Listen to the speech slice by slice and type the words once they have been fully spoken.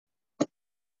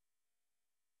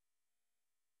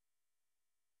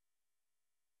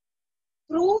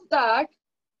Prove that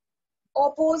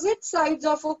opposite sides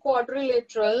of a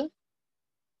quadrilateral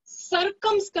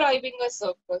circumscribing a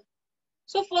circle.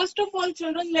 So first of all,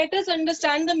 children, let us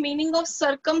understand the meaning of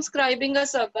circumscribing a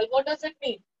circle. What does it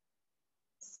mean?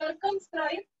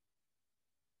 Circumscribe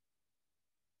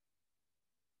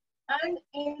and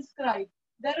inscribe.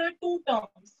 There are two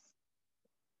terms.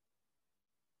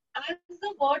 As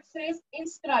the word says,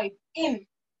 inscribe, in.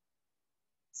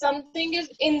 Something is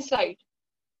inside.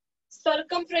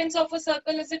 Circumference of a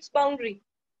circle is its boundary.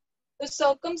 The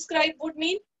circumscribe would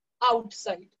mean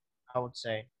outside.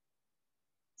 Outside.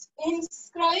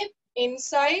 Inscribe,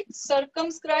 inside.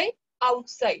 Circumscribe,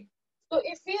 outside. So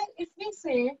if we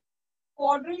say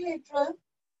quadrilateral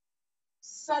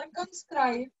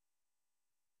circumscribe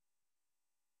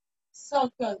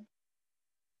circle,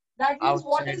 that means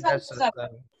what is outside?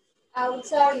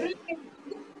 Outside.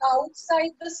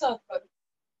 Outside the circle.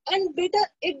 And beta,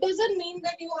 it doesn't mean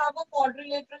that you have a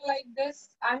quadrilateral like this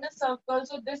and a circle,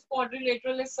 so this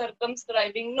quadrilateral is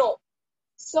circumscribing. No.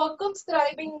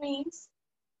 Circumscribing means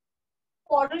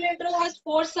quadrilateral has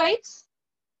 4 sides.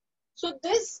 So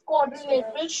this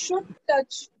quadrilateral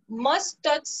must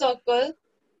touch circle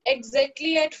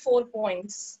exactly at 4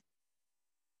 points.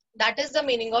 That is the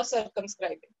meaning of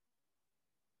circumscribing.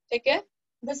 Okay?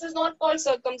 This is not called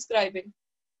circumscribing.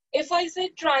 If I say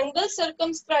triangle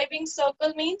circumscribing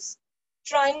circle means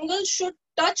triangle should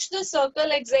touch the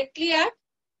circle exactly at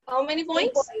how many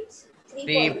points?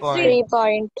 3 points. 3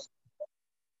 points.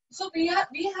 So we have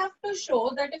to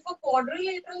show that if a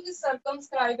quadrilateral is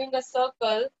circumscribing a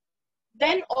circle,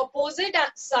 then opposite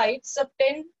sides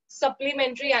subtend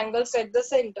supplementary angles at the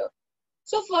center.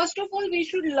 So first of all, we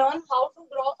should learn how to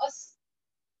draw a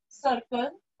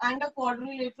circle and a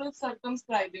quadrilateral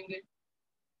circumscribing it.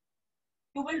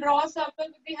 You will draw a circle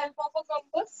with the help of a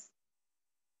compass.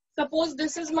 Suppose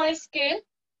this is my scale.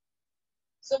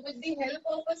 So with the help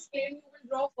of a scale, you will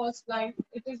draw first line.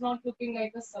 It is not looking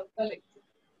like a circle.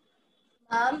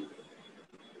 Ma'am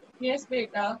Yes,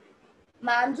 beta.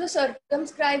 Ma'am जो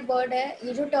circumscribe word है,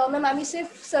 ये जो term है ma'am, ये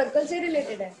सिर्फ circle से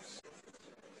related है.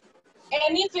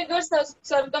 Any figure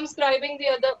circumscribing the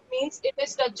other means it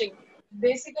is touching.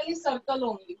 Basically, circle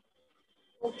only.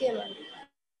 Okay, ma'am.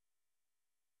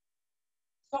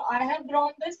 So I have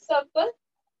drawn this circle.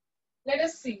 Let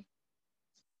us see.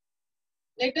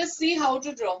 Let us see how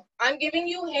to draw. I'm giving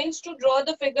you hints to draw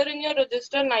the figure in your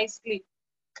register nicely.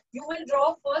 You will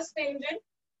draw first tangent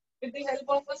with the help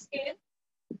of a scale.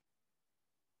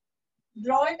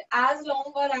 Draw it as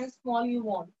long or as small you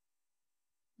want.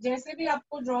 जैसे भी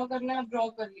आपको draw करना है आप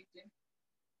draw कर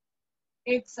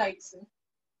लीजिए एक side से.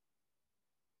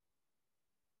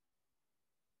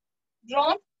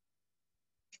 Drawn.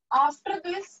 After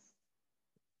this,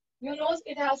 you know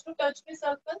it has to touch the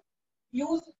circle.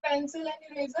 Use pencil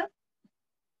and eraser.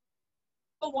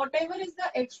 So whatever is the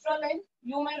extra length,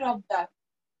 you may rub that.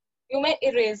 You may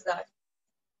erase that.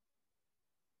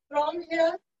 From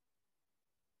here,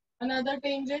 another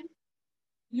tangent.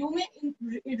 You may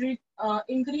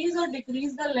increase or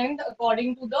decrease the length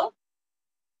according to the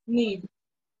need.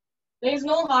 There is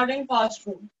no hard and fast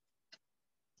rule.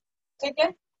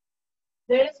 Okay?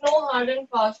 There is no hard and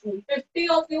fast rule. 50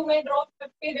 of you may draw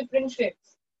 50 different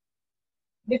shapes,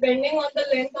 depending on the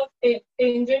length of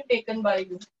tangent taken by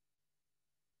you.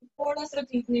 थोड़ा सा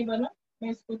ठीक नहीं बना, मैं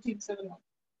इसको ठीक से बनाऊं.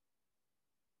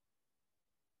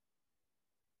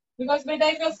 Because beta,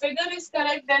 if your figure is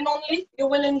correct, then only you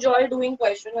will enjoy doing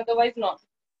question, otherwise not.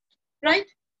 Right?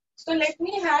 So let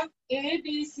me have A,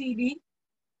 B, C, D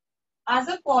as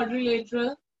a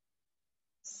quadrilateral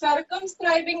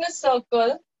circumscribing a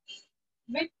circle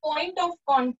with point of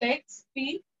contact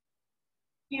P,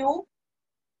 Q,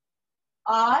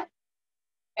 R,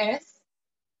 S,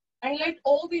 and let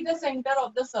O be the center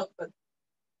of the circle.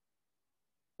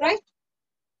 Right?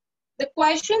 The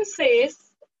question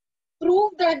says,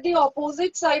 prove that the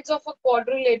opposite sides of a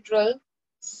quadrilateral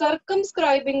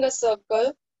circumscribing a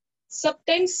circle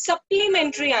subtend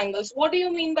supplementary angles. What do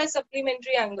you mean by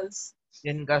supplementary angles?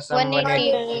 इनका sum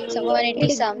 180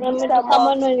 sum.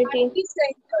 180.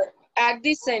 At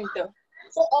the center.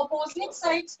 So opposite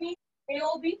sides mean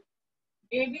AOB.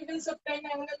 AB will subtend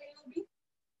angle AOB.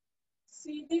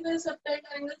 CD will subtend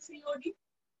angle COD.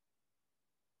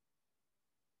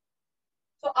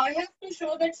 So I have to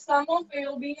show that sum of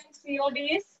AOB and COD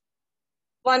is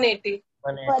 180.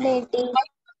 180.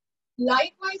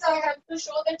 Likewise, I have to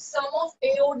show that sum of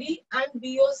AOD and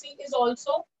BOC is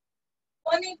also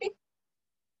 180.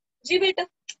 Ji beta.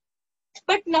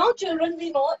 But now children,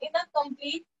 we know in a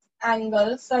complete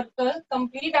angle, circle,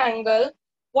 complete angle,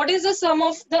 what is the sum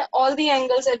of all the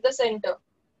angles at the center?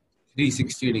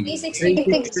 360 degree.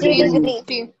 360 360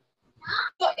 degree.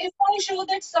 So if I show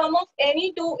that sum of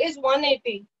any two is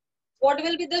 180, what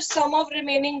will be the sum of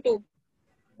remaining two?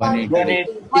 180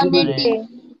 degree.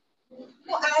 180.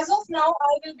 So as of now,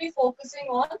 I will be focusing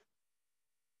on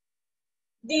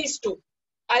these two.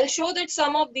 I'll show that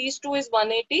sum of these two is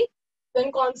 180.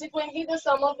 Then consequently, the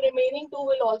sum of remaining two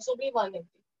will also be 180.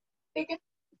 Okay.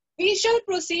 We shall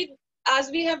proceed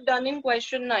as we have done in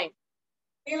question 9.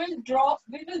 We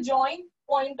will join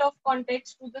point of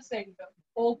context to the center.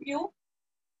 OQ,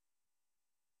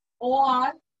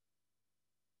 OR,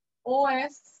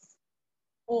 OS,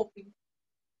 OP.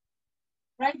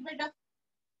 Right, beta?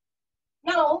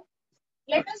 Now,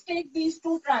 let us take these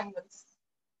two triangles.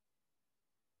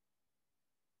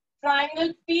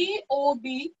 Triangle POB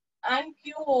and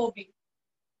QOB.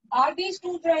 Are these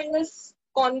two triangles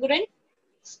congruent?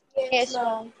 Yes,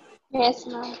 ma'am. Yes,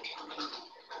 ma'am.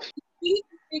 P is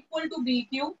equal to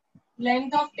BQ,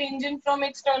 length of tangent from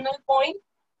external point.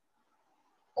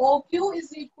 OQ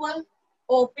is equal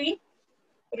OP,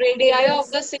 radii of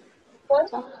the same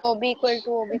circle. OB equal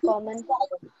to OB common. So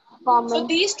Common.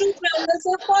 these two triangles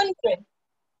are congruent.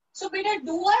 So beta,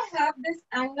 do I have this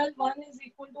angle 1 is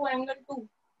equal to angle 2?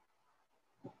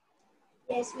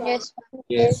 Yes, ma'am. Yes, ma'am.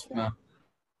 Yes, ma'am.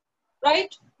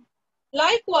 Right?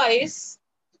 Likewise,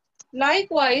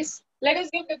 let us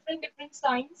give different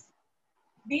signs.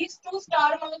 These two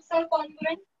star marks are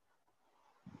congruent.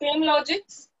 Same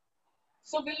logics.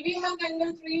 So will we have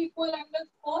angle 3 equal angle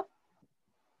 4?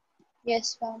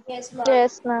 Yes, ma'am. Yes, ma'am.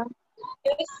 Yes, ma'am.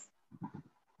 Yes.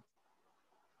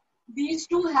 These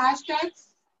two hashtags.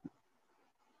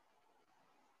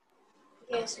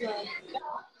 Yes, ma'am.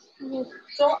 Yes.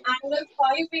 So angle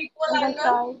 5 equal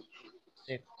angle. 5,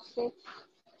 6. 6.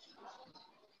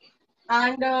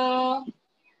 And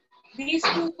these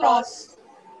two cross. Cross.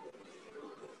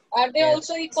 Are they Yes.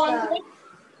 also congruent?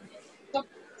 So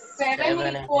 7 7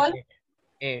 and equal. 8.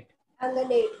 8.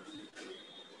 Angle 8.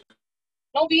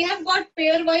 Now we have got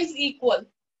pairwise equal.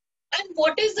 And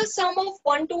what is the sum of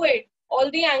 1 to 8? All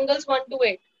the angles 1 to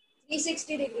 8.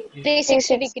 360 degree.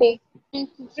 360 degree.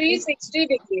 360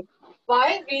 degree.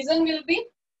 Why? Reason will be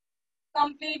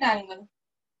complete angle.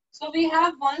 So we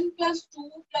have 1 plus 2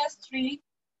 plus 3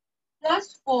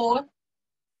 plus 4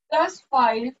 plus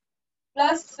 5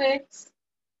 plus 6,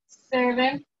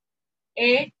 7,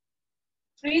 8,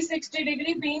 360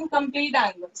 degree being complete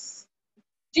angles.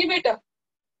 Ji beta.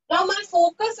 Now my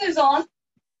focus is on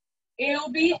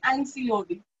AOB and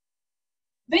COD.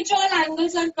 Which all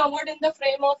angles are covered in the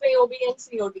frame of AOB and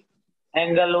COD?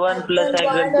 Angle 1 plus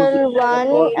Angle angle 2 1,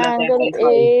 Angle plus angle 4 1, plus angle angle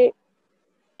 5.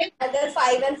 8. angle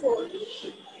 5 and 4.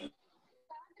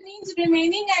 That means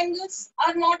remaining angles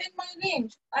are not in my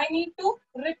range. I need to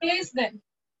replace them.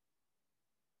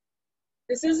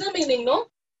 This is the meaning, no?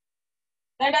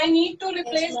 That I need to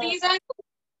replace ma'am. these angles.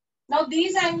 Now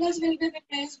these angles will be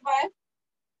replaced by,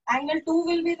 angle 2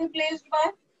 will be replaced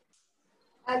by,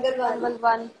 Angle 1. Angle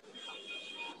 1.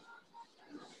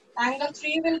 angle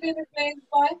 3 will be replaced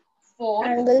by 4,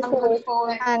 Angle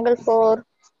 4. Angle 4.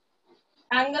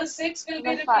 angle 6 will be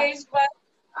Angle 5. replaced by,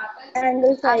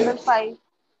 Angle 5.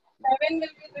 7 will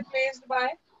be replaced by.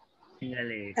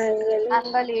 Angle 8.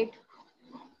 Angle 8.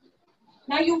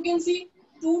 Now you can see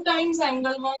 2 times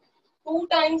angle 1, 2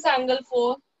 times angle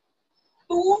 4,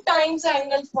 2 times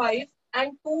angle 5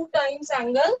 and 2 times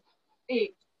angle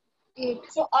 8. 8.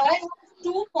 So I have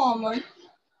 2 common,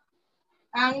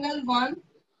 angle 1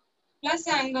 plus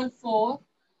angle 4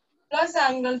 plus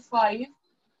angle 5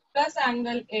 plus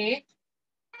angle 8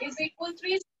 is equal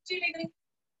 360 degree.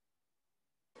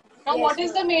 Now Yes, what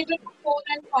is the ma'am. major of 4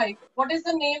 and 5? What is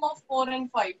the name of 4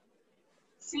 and 5?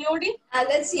 COD.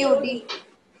 Angle COD.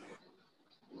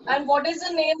 And what is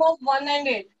the name of 1 and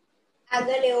 8?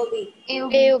 Angle AOB.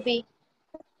 AOB.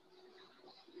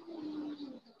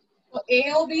 So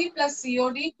AOB plus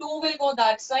COD, 2 will go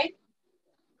that side.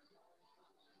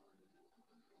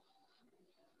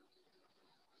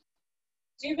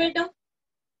 See beta?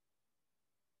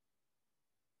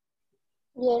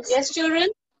 Yes. Yes, children?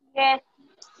 Yes.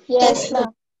 Yes,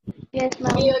 ma'am. Yes,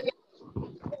 ma'am.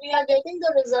 We are getting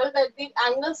the result that the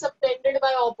angles subtended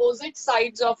by opposite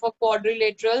sides of a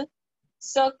quadrilateral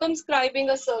circumscribing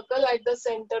a circle at the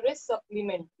center is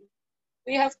supplementary.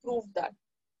 We have proved that.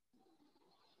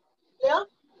 Clear?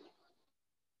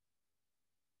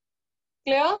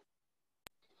 Clear?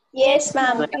 Yes,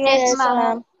 ma'am. Yes,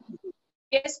 ma'am.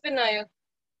 Yes, Vinayak.